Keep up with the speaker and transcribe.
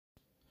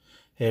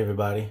Hey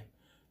everybody,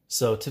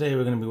 so today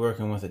we're going to be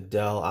working with a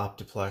Dell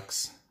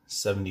Optiplex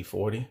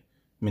 7040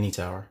 mini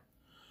tower.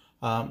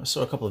 I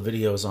saw a couple of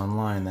videos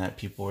online that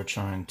people were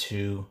trying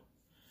to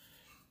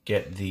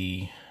get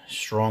the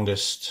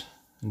strongest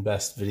and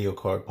best video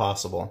card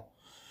possible,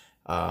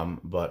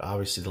 but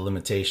obviously the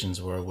limitations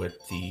were with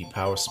the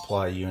power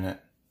supply unit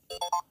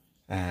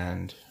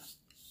and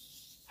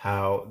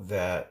how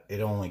that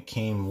it only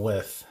came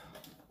with,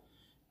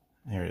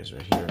 here it is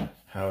right here,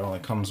 how it only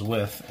comes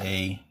with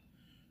a,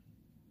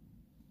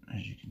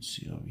 as you can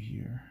see over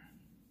here,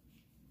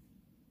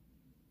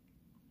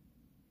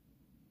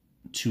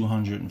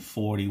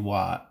 240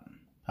 watt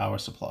power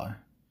supply,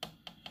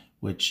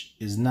 which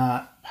is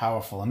not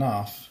powerful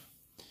enough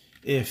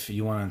if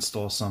you want to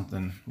install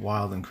something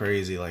wild and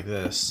crazy like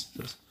this,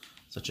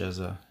 such as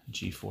a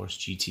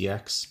GeForce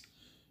GTX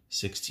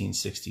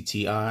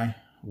 1660Ti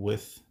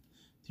with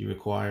the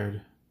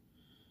required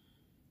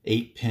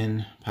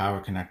 8-pin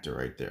power connector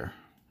right there.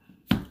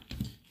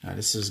 Now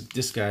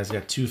this guy's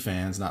got 2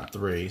 fans, not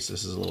 3, so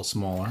this is a little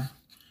smaller,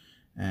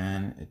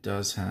 and it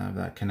does have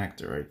that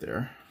connector right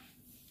there.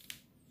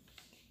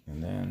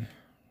 And then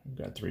we've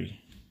got 3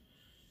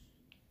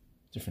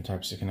 different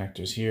types of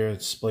connectors here: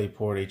 DisplayPort,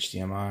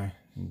 HDMI,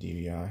 and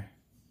DVI.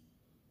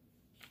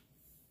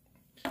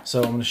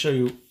 So I'm going to show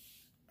you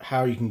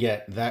how you can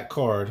get that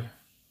card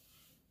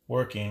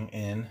working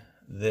in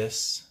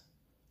this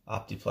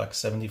Optiplex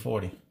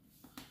 7040.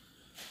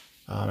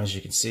 As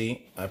you can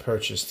see, I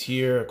purchased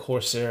here a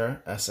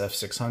Corsair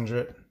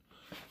SF600.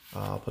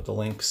 I'll put the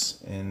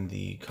links in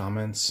the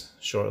comments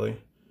shortly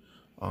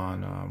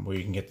on where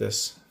you can get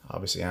this.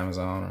 Obviously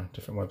Amazon or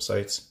different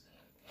websites.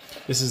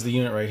 This is the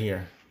unit right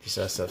here, this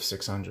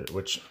SF600,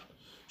 which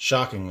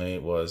shockingly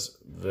was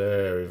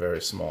very,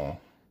 very small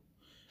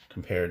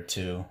compared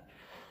to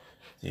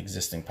the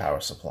existing power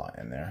supply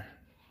in there.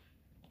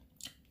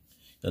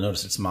 You'll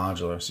notice it's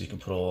modular, so you can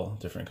put all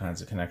different kinds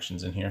of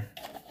connections in here.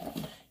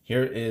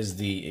 Here is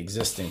the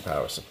existing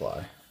power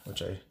supply,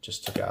 which I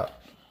just took out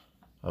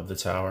of the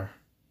tower.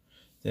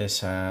 This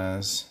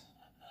has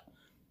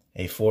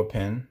a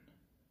 4-pin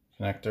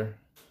connector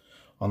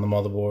on the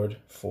motherboard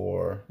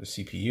for the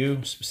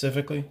CPU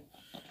specifically,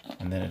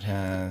 and then it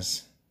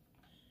has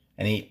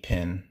an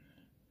 8-pin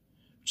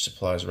which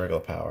supplies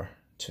regular power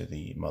to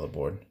the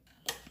motherboard.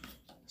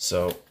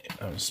 So I'm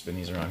going to spin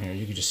these around here.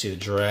 You can just see the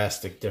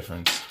drastic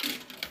difference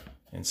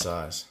in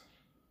size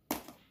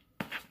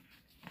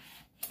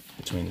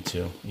between the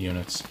 2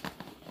 units.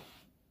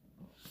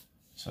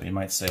 So you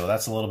might say, well,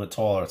 that's a little bit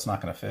taller, it's not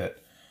going to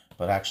fit.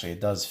 But actually it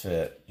does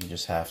fit. You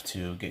just have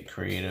to get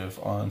creative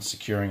on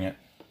securing it.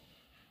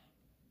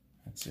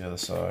 That's the other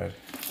side.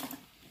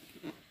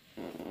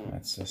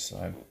 That's this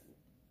side.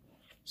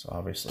 So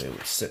obviously it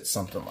would sit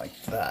something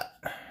like that.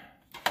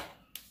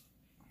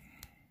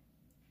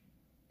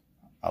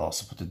 I'll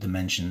also put the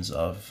dimensions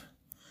of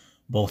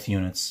both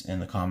units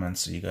in the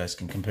comments so you guys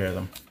can compare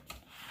them.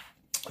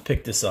 I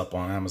picked this up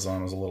on Amazon.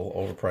 It was a little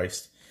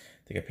overpriced.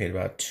 I think I paid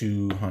about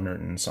 $200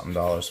 and something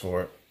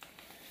for it.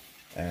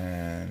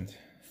 And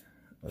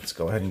let's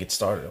go ahead and get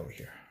started over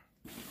here.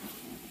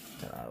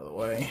 Get that out of the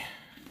way.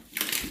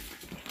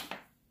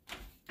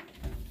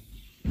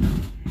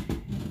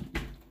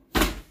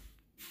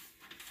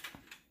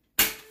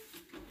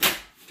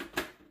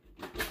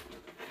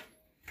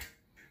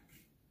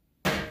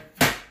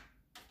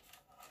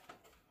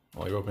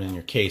 While you're opening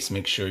your case,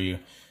 make sure you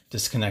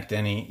disconnect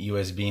any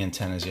USB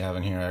antennas you have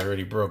in here. I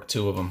already broke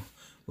 2 of them,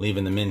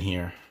 leaving them in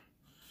here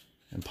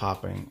and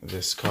popping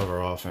this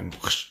cover off, and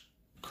whoosh,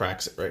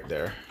 cracks it right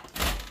there.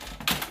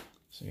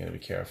 So you gotta be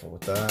careful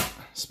with that,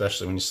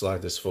 especially when you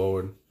slide this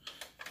forward,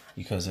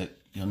 because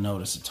you'll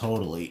notice it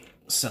totally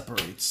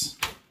separates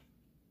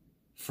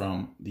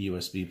from the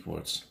USB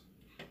ports.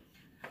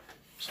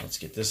 So let's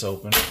get this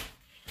open.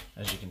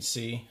 As you can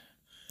see,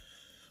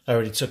 I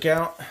already took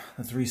out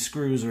the 3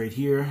 screws right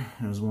here.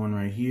 There's one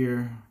right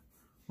here,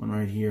 one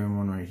right here, and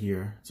one right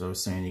here. So I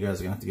was saying, you guys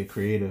are gonna have to get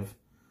creative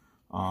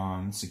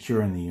on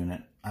securing the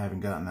unit. I haven't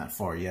gotten that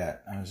far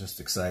yet. I was just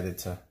excited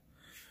to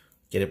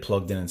get it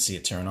plugged in and see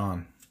it turn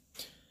on.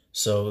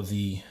 So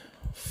the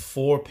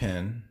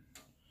 4-pin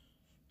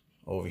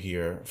over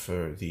here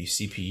for the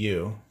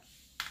CPU,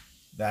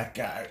 that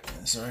guy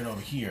is right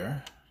over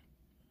here.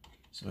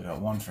 So we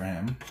got one for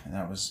him, and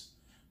that was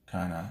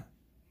kind of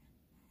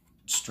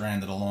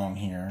stranded along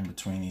here in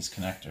between these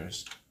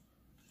connectors,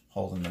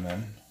 holding them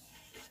in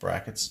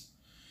brackets.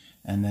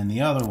 And then the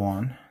other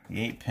one, the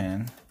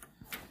 8-pin,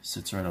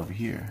 sits right over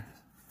here.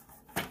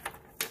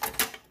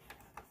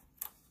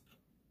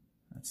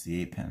 That's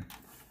the 8-pin.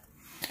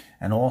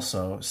 And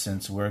also,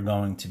 since we're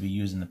going to be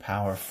using the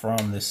power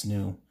from this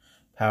new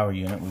power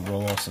unit, we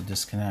will also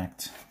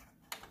disconnect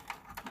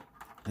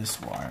this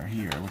wire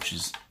here, which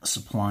is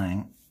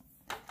supplying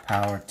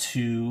power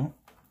to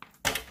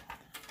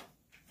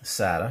the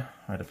SATA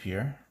right up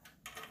here.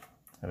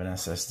 I have an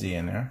SSD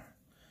in there.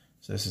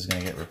 So this is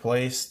going to get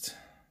replaced.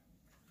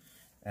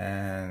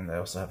 And I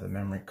also have the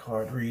memory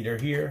card reader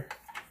here.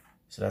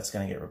 So that's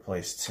going to get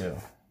replaced too.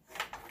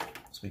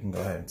 So we can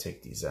go ahead and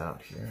take these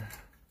out here.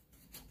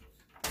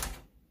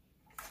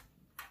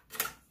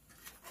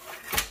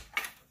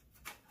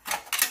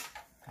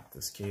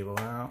 this cable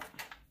out.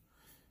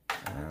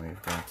 And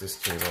we've got this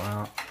cable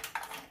out.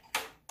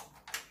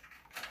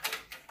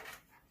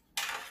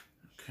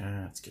 Okay,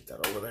 let's get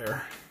that over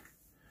there.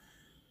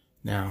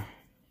 Now,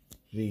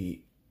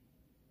 the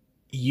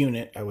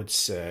unit, I would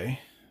say,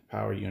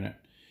 power unit,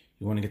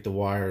 you want to get the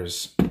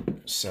wires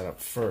set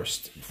up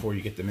first before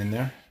you get them in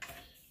there.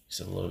 It's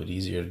a little bit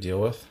easier to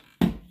deal with.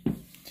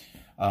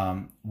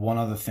 One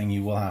other thing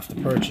you will have to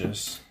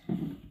purchase,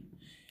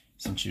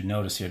 since you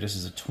notice here, this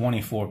is a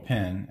 24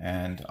 pin,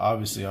 and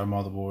obviously our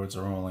motherboards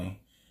are only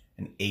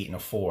an 8 and a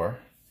 4.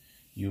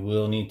 You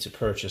will need to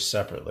purchase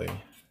separately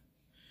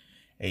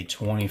a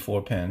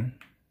 24 pin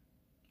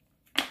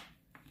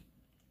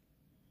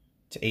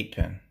to 8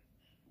 pin.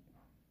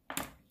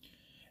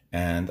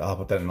 And I'll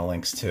put that in the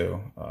links too,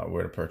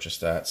 where to purchase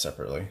that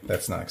separately.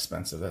 That's not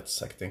expensive.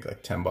 That's, I think,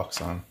 like 10 bucks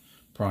on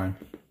Prime.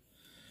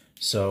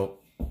 So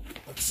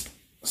let's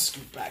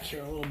scoot back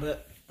here a little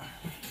bit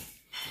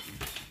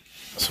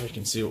so we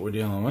can see what we're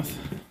dealing with.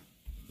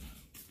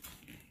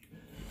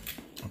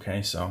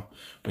 Okay, so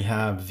we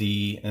have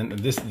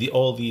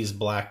all these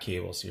black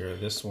cables here.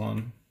 This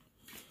one,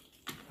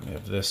 we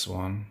have this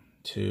one,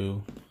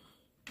 2,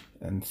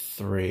 and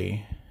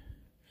 3.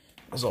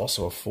 There's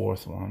also a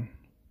 4th one,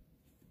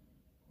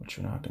 which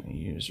we're not going to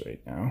use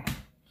right now.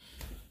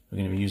 We're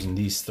going to be using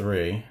these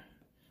 3.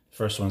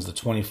 First one's the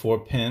 24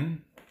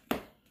 pin,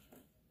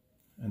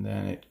 and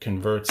then it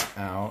converts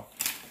out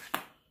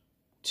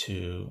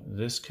to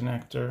this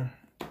connector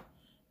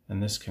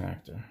and this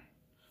connector.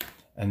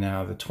 And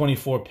now the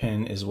 24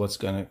 pin is what's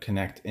going to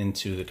connect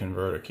into the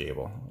converter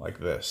cable, like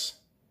this.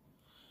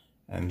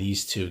 And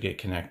these two get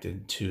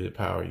connected to the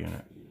power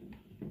unit.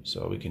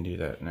 So we can do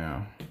that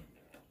now.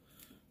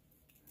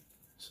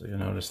 So you'll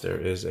notice there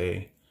is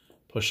a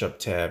push-up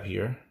tab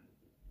here.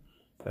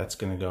 That's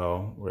going to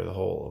go where the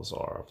holes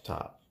are up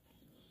top.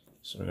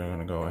 So we're going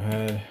to go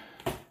ahead,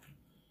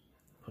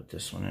 put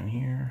this one in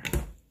here.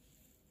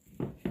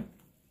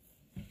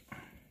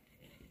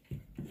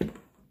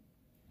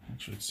 Make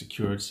sure it's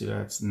secured. See,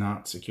 that's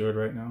not secured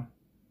right now.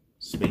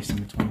 Space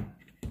in between.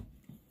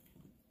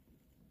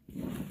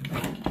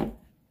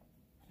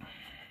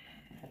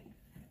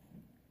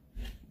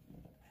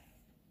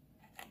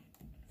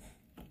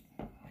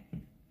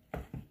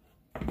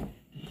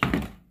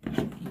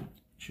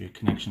 Your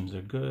connections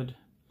are good.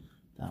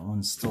 That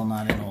one's still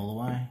not in all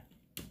the way.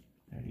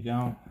 There you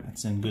go.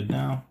 That's in good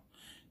now.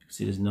 You can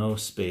see there's no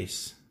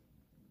space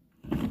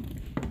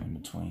in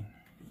between.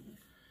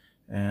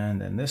 And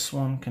then this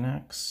one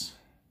connects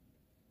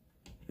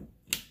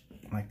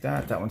like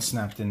that. That one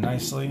snapped in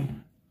nicely,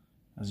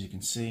 as you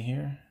can see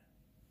here.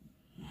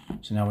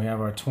 So now we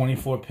have our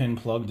 24 pin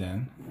plugged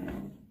in.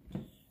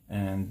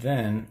 And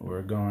then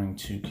we're going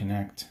to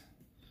connect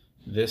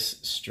this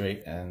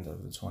straight end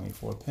of the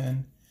 24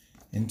 pin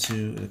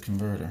into the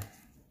converter.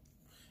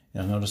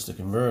 You'll notice the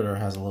converter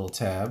has a little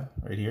tab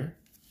right here.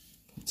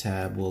 The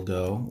tab will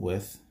go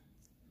with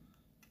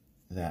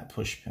that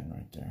push pin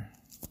right there.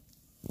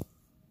 I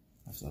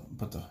have to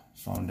put the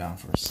phone down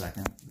for a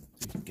second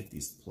to get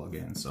these to plug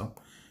in, so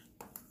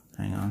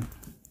hang on.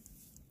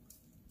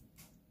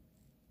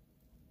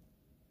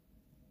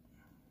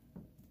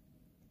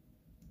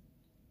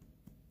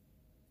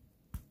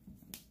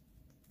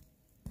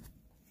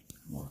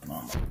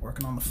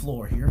 Working on the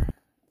floor here.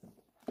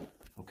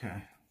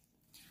 Okay,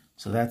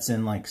 so that's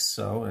in like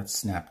so. It's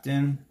snapped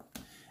in,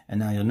 and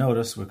now you'll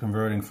notice we're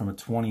converting from a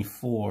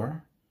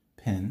 24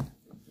 pin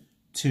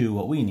to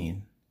what we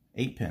need,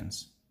 8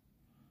 pins.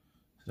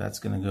 So that's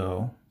going to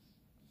go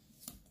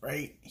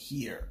right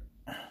here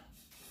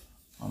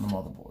on the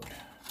motherboard,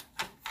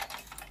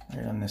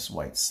 right on this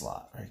white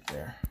slot right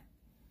there.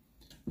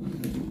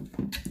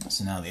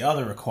 So now the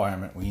other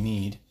requirement we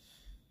need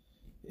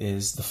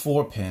is the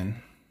 4 pin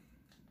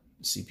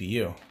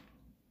CPU.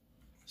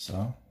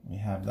 So we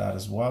have that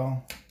as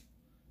well.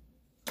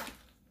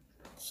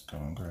 Let's go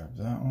and grab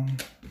that one.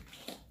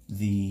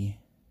 The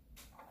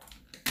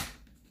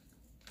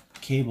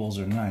cables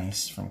are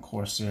nice from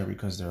Corsair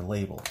because they're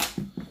labeled.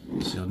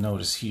 So you'll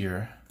notice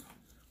here,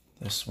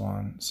 this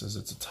one says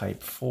it's a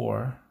type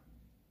 4.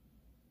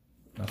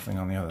 Nothing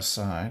on the other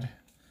side.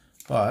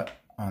 But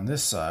on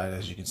this side,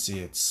 as you can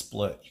see, it's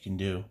split. You can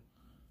do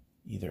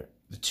either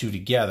the two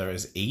together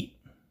as 8,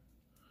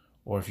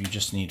 or if you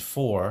just need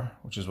 4,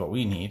 which is what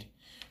we need,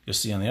 you'll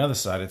see on the other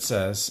side it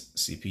says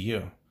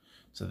CPU.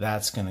 So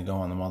that's going to go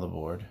on the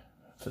motherboard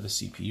for the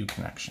CPU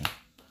connection.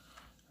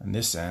 On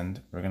this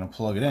end, we're going to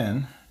plug it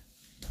in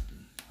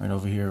right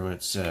over here where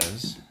it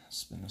says,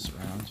 spin this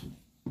around,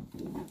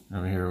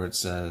 over here where it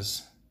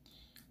says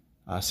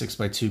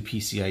 6x2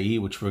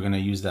 PCIe, which we're going to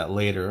use that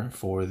later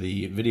for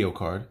the video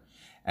card,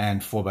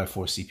 and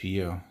 4x4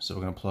 CPU. So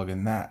we're going to plug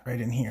in that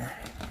right in here.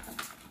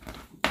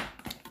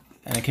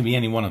 And it can be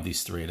any one of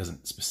these 3. It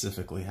doesn't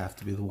specifically have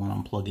to be the one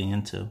I'm plugging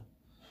into.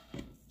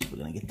 We're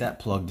going to get that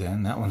plugged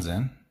in. That one's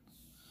in.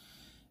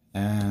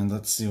 And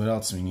let's see what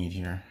else we need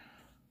here.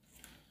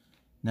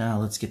 Now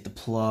let's get the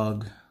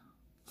plug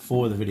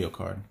for the video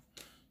card.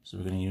 So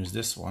we're going to use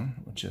this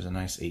one, which is a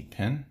nice 8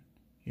 pin.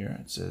 Here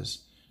it says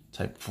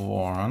Type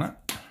 4 on it.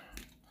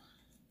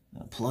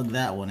 I'll plug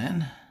that one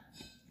in.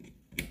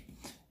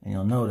 And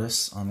you'll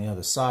notice on the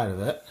other side of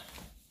it,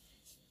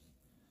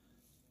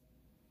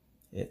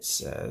 it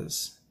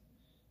says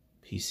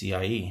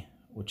PCIe,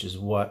 which is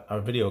what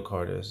our video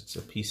card is. It's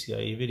a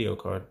PCIe video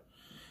card.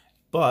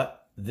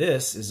 But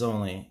this is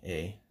only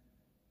a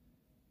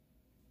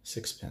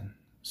 6-pin.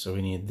 So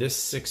we need this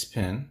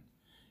 6-pin,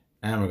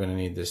 and we're going to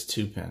need this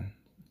 2-pin.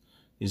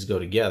 These go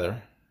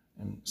together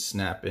and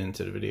snap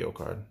into the video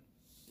card.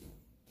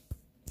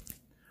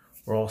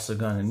 We're also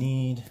going to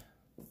need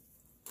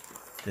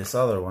this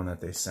other one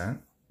that they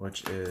sent,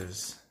 which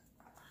is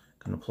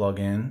going to plug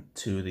in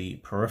to the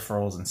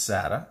peripherals and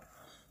SATA,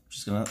 which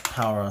is going to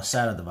power our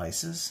SATA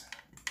devices.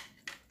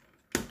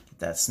 Get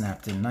that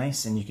snapped in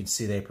nice, and you can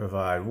see they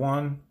provide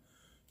 1,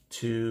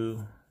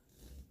 2,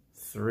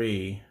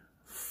 3,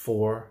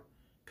 4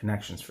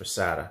 connections for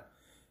SATA.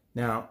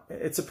 Now,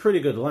 it's a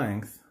pretty good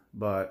length,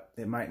 but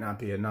it might not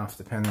be enough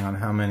depending on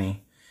how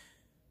many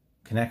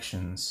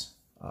connections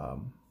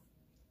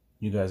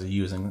you guys are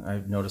using.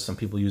 I've noticed some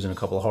people using a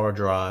couple of hard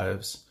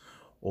drives,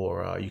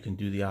 or you can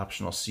do the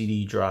optional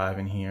CD drive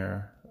in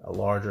here, a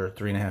larger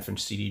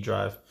 3.5-inch CD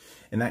drive.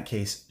 In that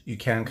case, you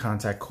can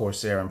contact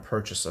Corsair and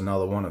purchase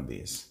another one of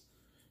these.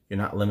 You're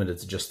not limited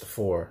to just the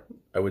 4.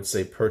 I would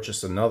say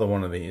purchase another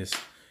one of these,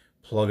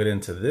 plug it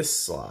into this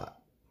slot.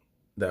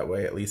 That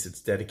way, at least it's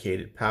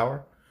dedicated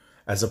power,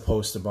 as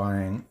opposed to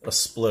buying a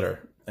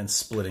splitter and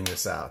splitting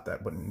this out.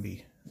 That wouldn't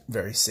be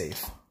very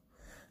safe.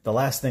 The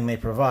last thing they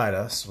provide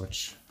us,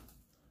 which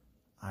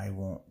I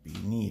won't be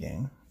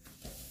needing,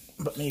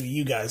 but maybe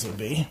you guys will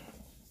be,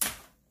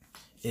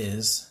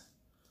 is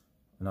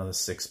another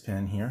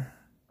 6-pin here.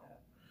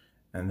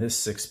 And this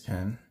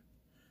 6-pin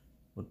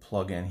would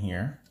plug in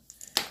here,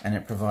 and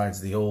it provides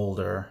the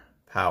older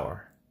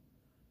power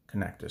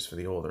connectors for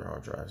the older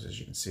hard drives. As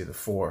you can see, the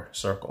 4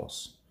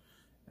 circles,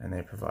 and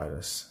they provide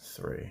us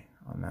 3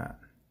 on that,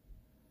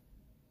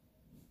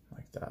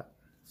 like that.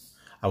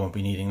 I won't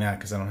be needing that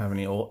because I don't have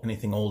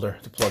anything older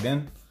to plug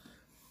in.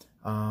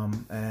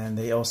 And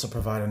they also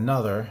provide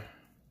another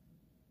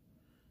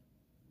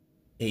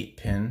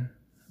 8-pin,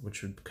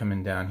 which would come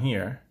in down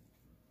here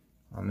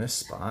on this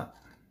spot,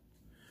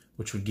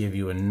 which would give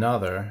you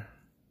another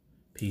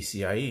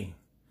PCIe.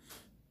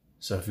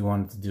 So if you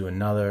wanted to do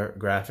another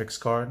graphics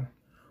card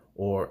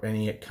or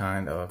any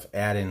kind of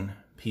add-in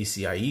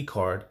PCIe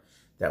card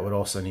that would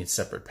also need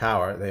separate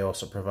power, they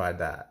also provide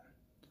that,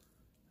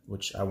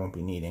 which I won't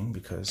be needing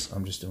because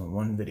I'm just doing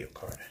one video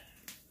card.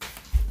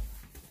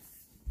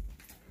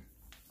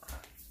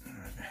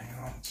 Hang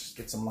on, let's just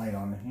get some light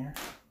on in here.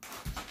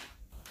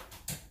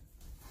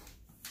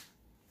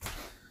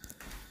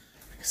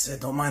 Like I said,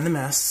 don't mind the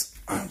mess.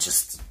 I'm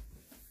just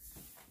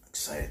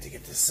excited to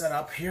get this set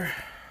up here.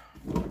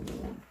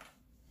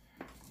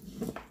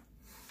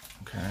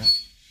 Okay,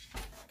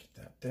 get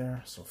that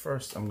there. So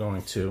first I'm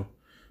going to,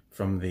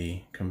 from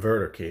the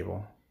converter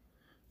cable,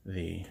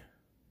 the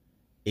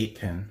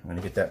 8-pin, I'm going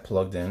to get that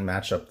plugged in,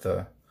 match up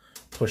the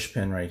push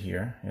pin right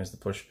here. Here's the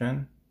push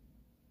pin.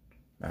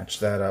 Match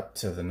that up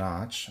to the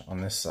notch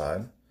on this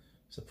side.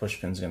 So the push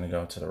pin's going to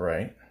go to the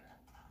right.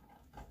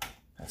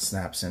 That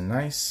snaps in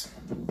nice.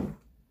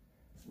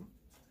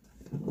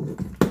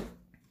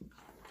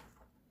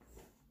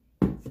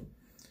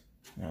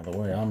 Now the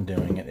way I'm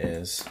doing it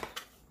is,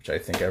 which I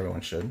think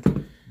everyone should,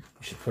 you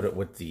should put it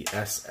with the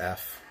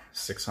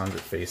SF600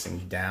 facing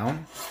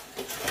down.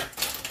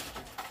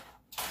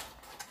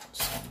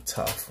 So I'm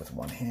tough with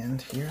one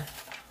hand here,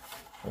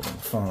 holding the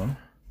phone.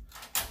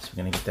 So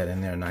we're going to get that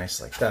in there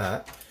nice like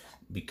that,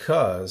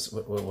 because,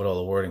 with all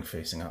the wording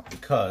facing up,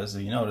 because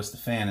you notice the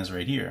fan is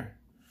right here.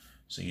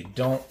 So you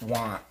don't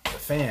want the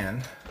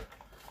fan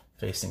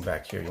facing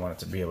back here. You want it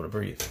to be able to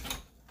breathe.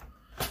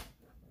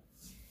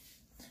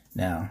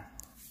 Now,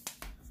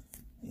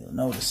 you'll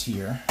notice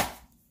here,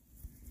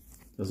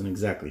 it doesn't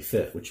exactly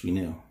fit, which we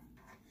knew.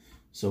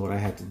 So what I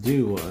had to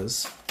do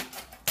was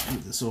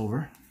move this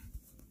over.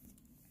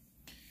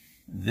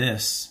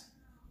 This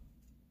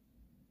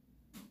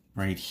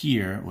right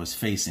here was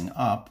facing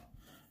up,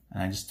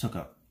 and I just took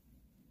a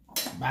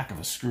back of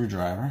a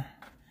screwdriver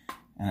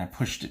and I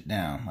pushed it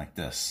down like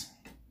this.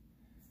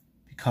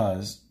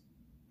 Because,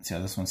 see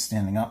how this one's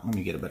standing up? Let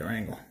me get a better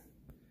angle.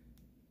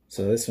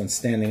 So this one's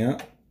standing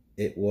up.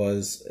 It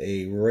was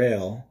a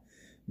rail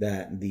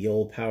that the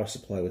old power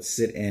supply would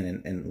sit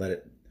in and let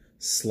it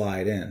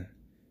slide in.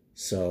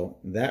 So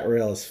that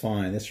rail is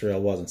fine. This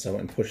rail wasn't, so I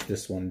went and pushed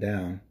this one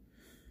down.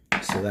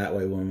 So that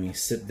way when we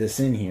sit this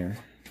in here,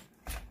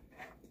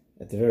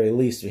 at the very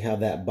least we have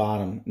that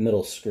bottom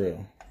middle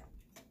screw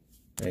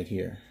right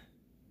here.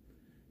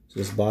 So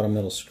this bottom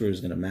middle screw is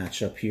going to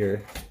match up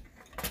here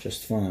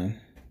just fine,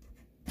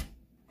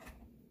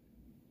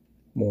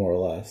 more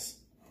or less.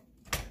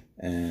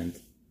 And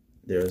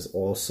there's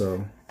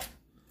also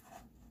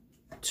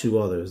 2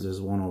 others.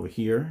 There's one over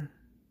here,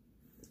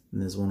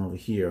 and there's one over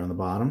here on the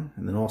bottom,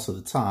 and then also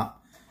the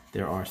top.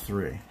 There are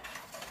 3,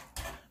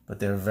 but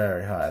they're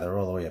very high. They're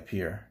all the way up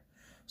here.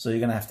 So you're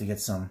gonna have to get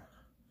some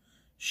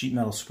sheet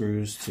metal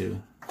screws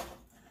to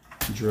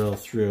drill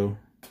through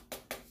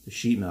the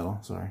sheet metal,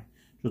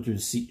 drill through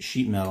the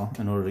sheet metal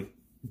in order to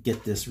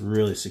get this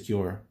really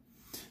secure.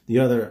 The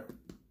other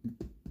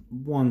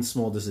one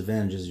small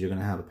disadvantage is you're going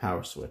to have a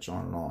power switch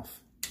on and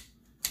off,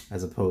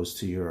 as opposed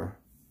to your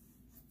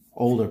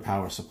older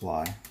power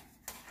supply,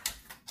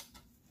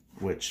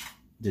 which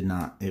did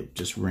not, it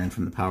just ran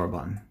from the power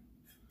button.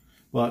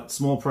 But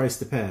small price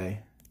to pay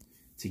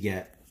to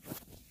get,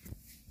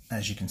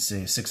 as you can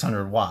see, a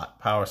 600 watt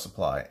power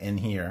supply in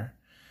here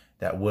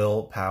that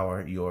will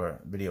power your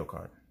video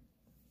card.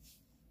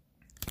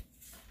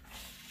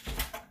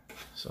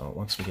 So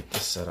once we get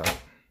this set up,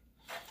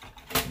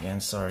 again,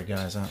 sorry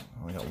guys, I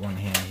only got one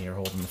hand here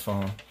holding the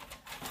phone.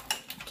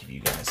 I'll give you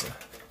guys an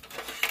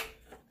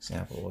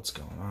example of what's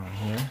going on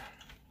here.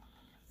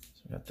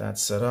 So we got that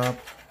set up.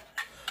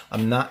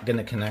 I'm not going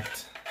to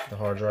connect the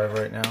hard drive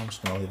right now. I'm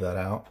just going to leave that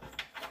out.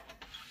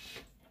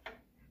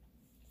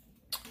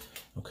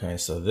 Okay,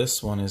 so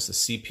this one is the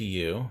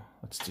CPU.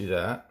 Let's do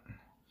that.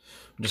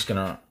 I'm just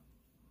going to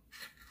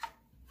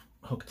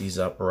hook these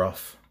up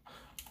rough.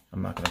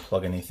 I'm not going to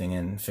plug anything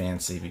in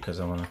fancy because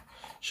I want to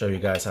show you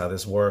guys how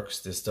this works.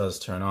 This does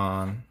turn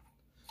on.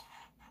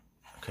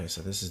 Okay,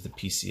 so this is the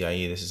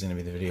PCIe. This is going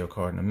to be the video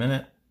card in a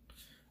minute.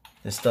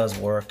 This does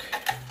work.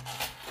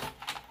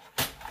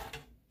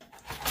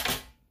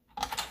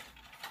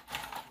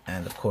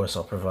 And of course,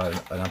 I'll provide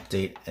an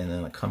update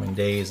in the coming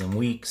days and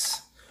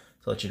weeks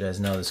to let you guys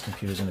know this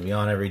computer is going to be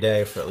on every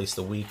day for at least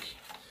a week.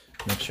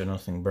 Make sure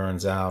nothing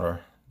burns out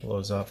or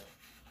blows up.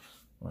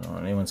 I don't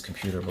want anyone's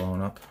computer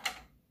blowing up.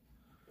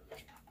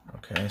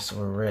 Okay, so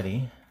we're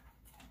ready.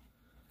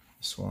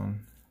 This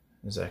one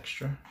is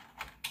extra.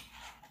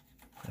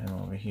 And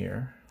over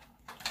here,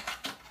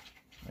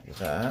 like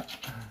that.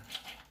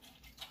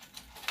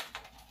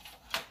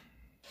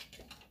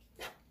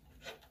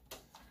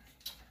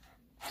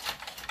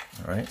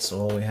 All right, so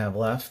all we have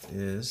left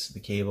is the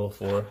cable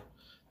for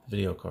the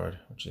video card,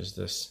 which is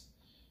this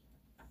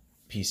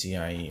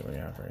PCIe we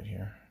have right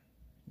here.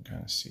 You can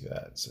kind of see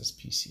that. It says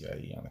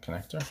PCIe on the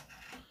connector.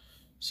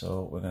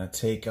 So we're going to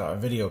take our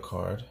video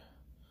card.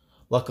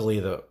 Luckily,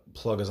 the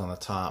plug is on the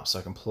top, so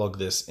I can plug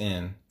this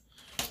in.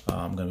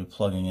 I'm going to be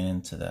plugging it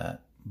into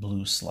that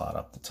blue slot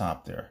up the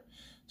top there.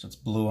 So it's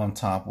blue on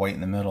top, white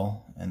in the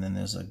middle, and then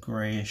there's a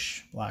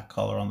grayish black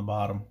color on the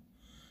bottom.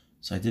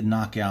 So I did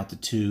knock out the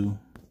two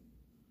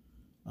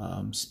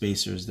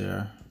spacers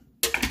there,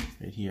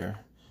 right here.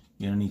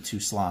 You're gonna need two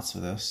slots for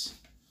this.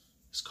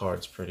 This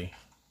card's pretty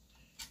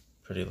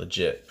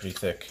legit, pretty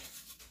thick.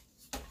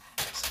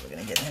 So we're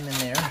gonna get him in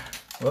there.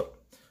 Whoop,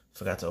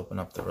 forgot to open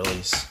up the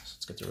release. So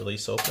let's get the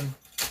release open.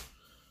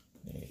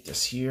 Get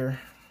this here.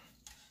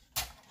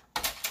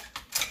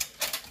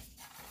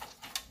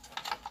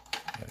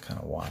 Gotta kind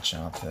of watch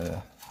out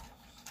the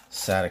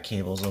SATA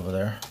cables over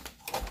there.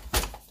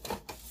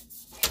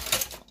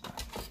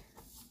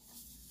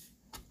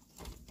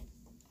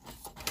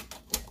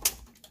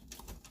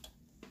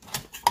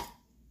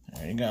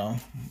 There you go.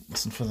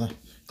 Listen for the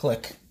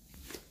click.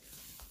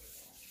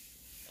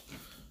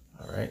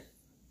 All right.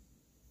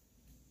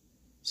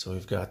 So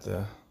we've got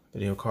the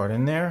video card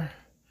in there.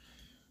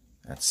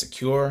 That's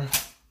secure.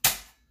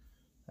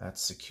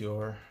 That's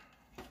secure.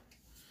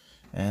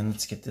 And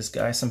let's get this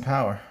guy some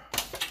power.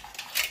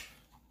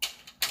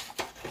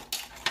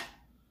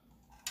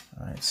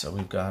 All right, so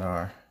we've got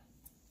our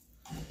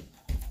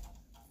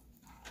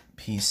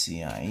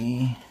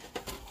PCIe.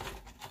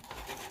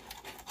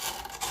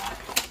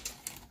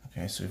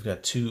 Okay, so we've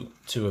got two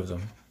of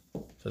them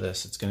for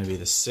this. It's going to be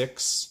the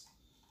 6.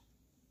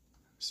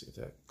 Let's see if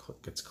that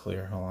clip gets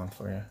clear. Hold on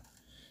for you.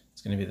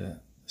 It's going to be the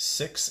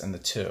 6 and the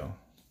 2.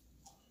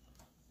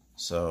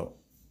 So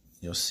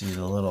you'll see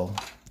the little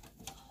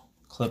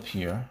clip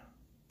here.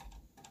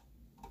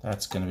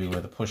 That's going to be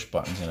where the push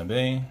button's going to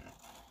be.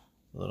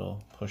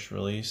 Little push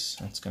release.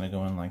 It's going to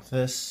go in like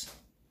this.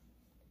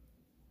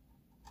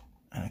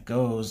 And it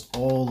goes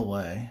all the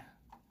way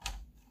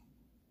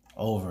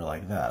over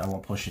like that. I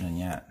won't push it in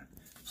yet.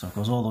 So it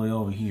goes all the way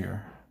over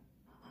here.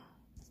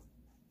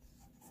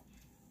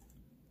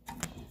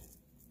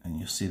 And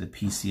you'll see the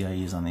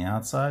PCIe is on the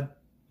outside.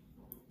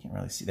 Can't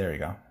really see. There you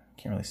go.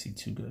 Can't really see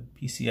too good.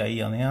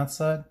 PCIe on the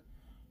outside.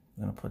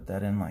 I'm going to put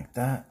that in like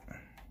that.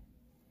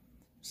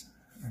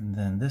 And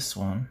then this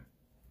one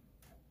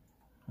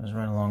goes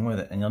right along with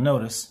it. And you'll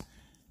notice,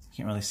 you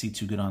can't really see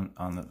too good on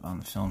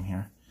the film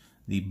here.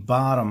 The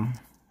bottom,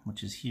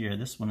 which is here,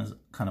 this one is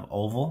kind of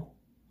oval.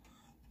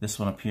 This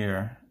one up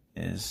here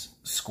is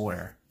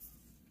square.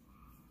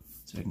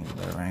 So we can get a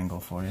better angle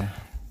for you.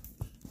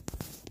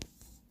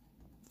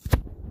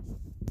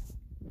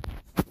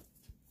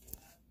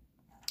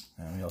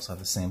 And we also have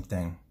the same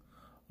thing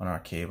on our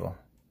cable.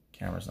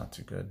 Camera's not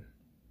too good.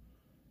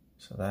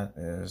 So that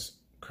is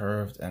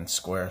curved and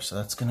square. So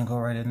that's gonna go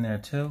right in there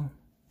too.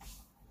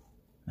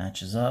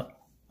 Matches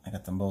up. I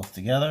got them both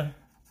together.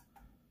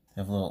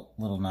 They have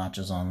little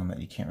notches on them that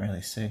you can't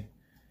really see.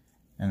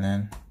 And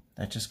then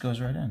that just goes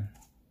right in.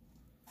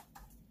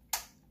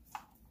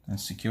 And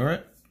secure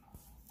it.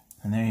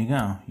 And there you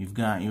go. You've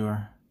got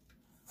your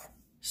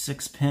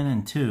 6 pin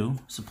and 2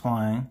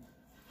 supplying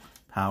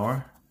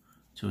power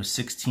to a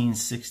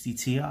 1660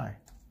 Ti.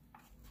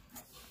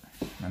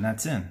 And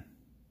that's in.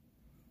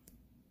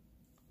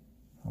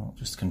 Well,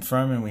 just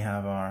confirming we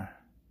have our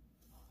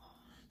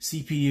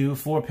CPU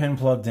 4 pin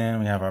plugged in.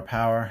 We have our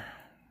power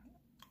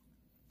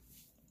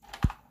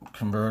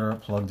converter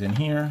plugged in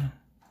here.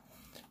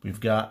 We've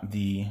got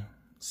the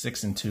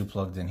 6 and 2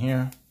 plugged in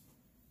here.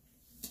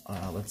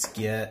 Let's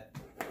get,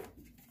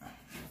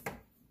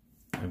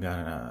 we've got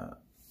a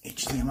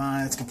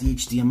HDMI. Let's get the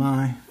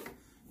HDMI.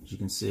 As you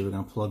can see, we're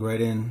going to plug right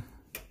in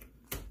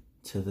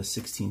to the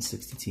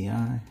 1660 Ti.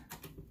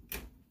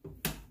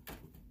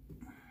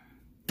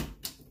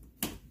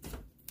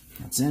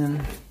 That's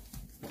in.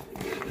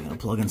 We're going to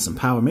plug in some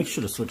power. Make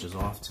sure the switch is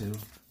off too.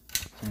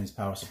 Some of these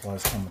power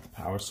supplies come with the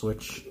power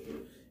switch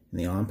in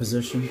the on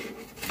position.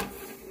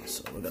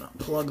 So we're going to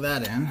plug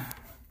that in.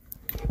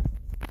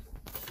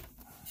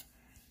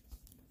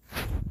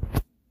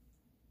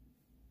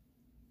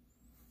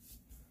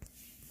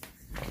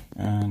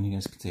 And you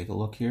guys can take a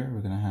look here.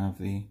 We're going to have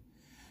the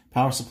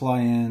power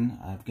supply in.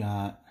 I've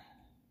got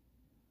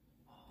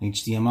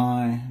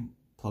HDMI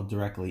plugged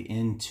directly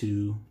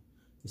into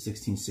the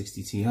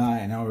 1660 Ti.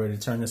 And now we're ready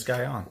to turn this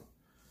guy on.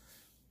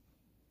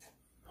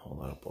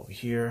 Hold that up over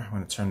here. I'm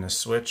going to turn this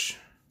switch.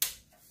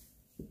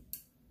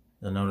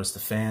 You'll notice the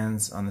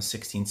fans on the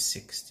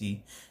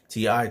 1660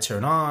 Ti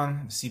turn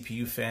on. The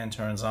CPU fan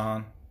turns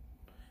on.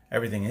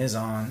 Everything is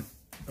on.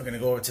 We're going to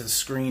go over to the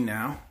screen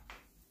now.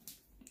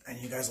 And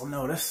you guys will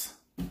notice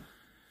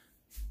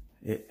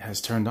it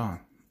has turned on.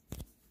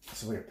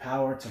 So we have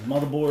power to the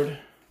motherboard.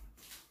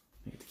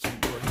 Get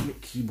the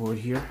keyboard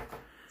here.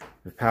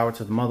 We have power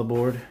to the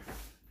motherboard.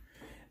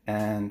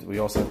 And we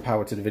also have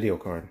power to the video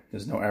card.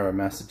 There's no error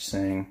message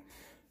saying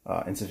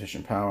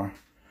insufficient power.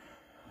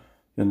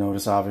 You'll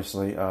notice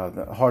obviously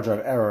the hard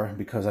drive error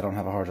because I don't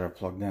have a hard drive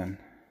plugged in.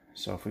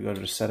 So if we go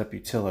to the setup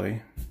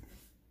utility,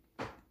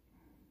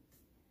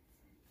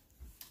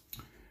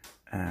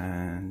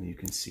 and you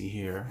can see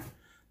here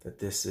that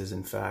this is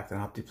in fact an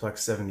Optiplex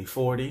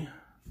 7040.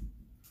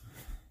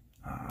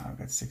 I've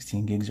got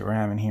 16 gigs of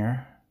RAM in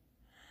here.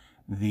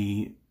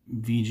 The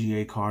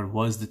VGA card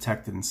was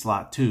detected in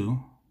slot 2.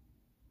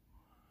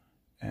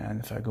 And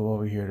if I go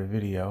over here to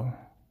video,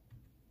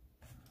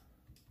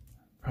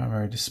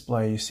 primary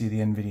display, you see the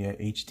NVIDIA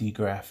HD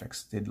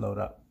graphics did load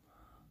up.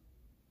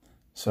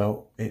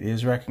 So it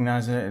is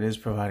recognizing it, it is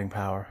providing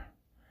power,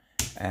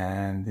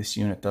 and this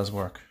unit does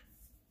work.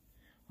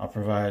 I'll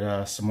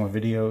provide some more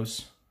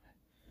videos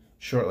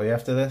shortly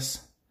after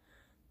this,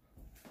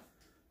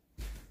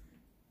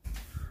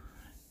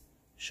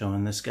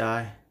 showing this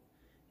guy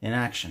in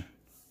action.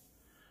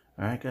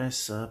 Alright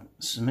guys,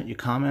 submit your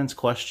comments,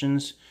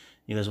 questions.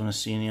 You guys want to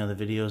see any other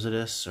videos of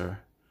this, or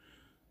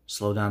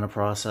slow down the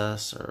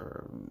process,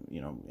 or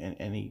you know,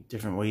 any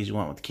different ways you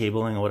want with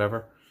cabling or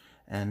whatever,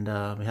 and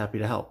I'll be happy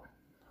to help.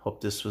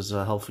 Hope this was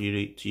helpful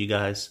to you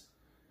guys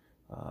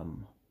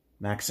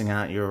maxing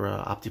out your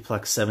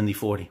Optiplex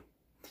 7040.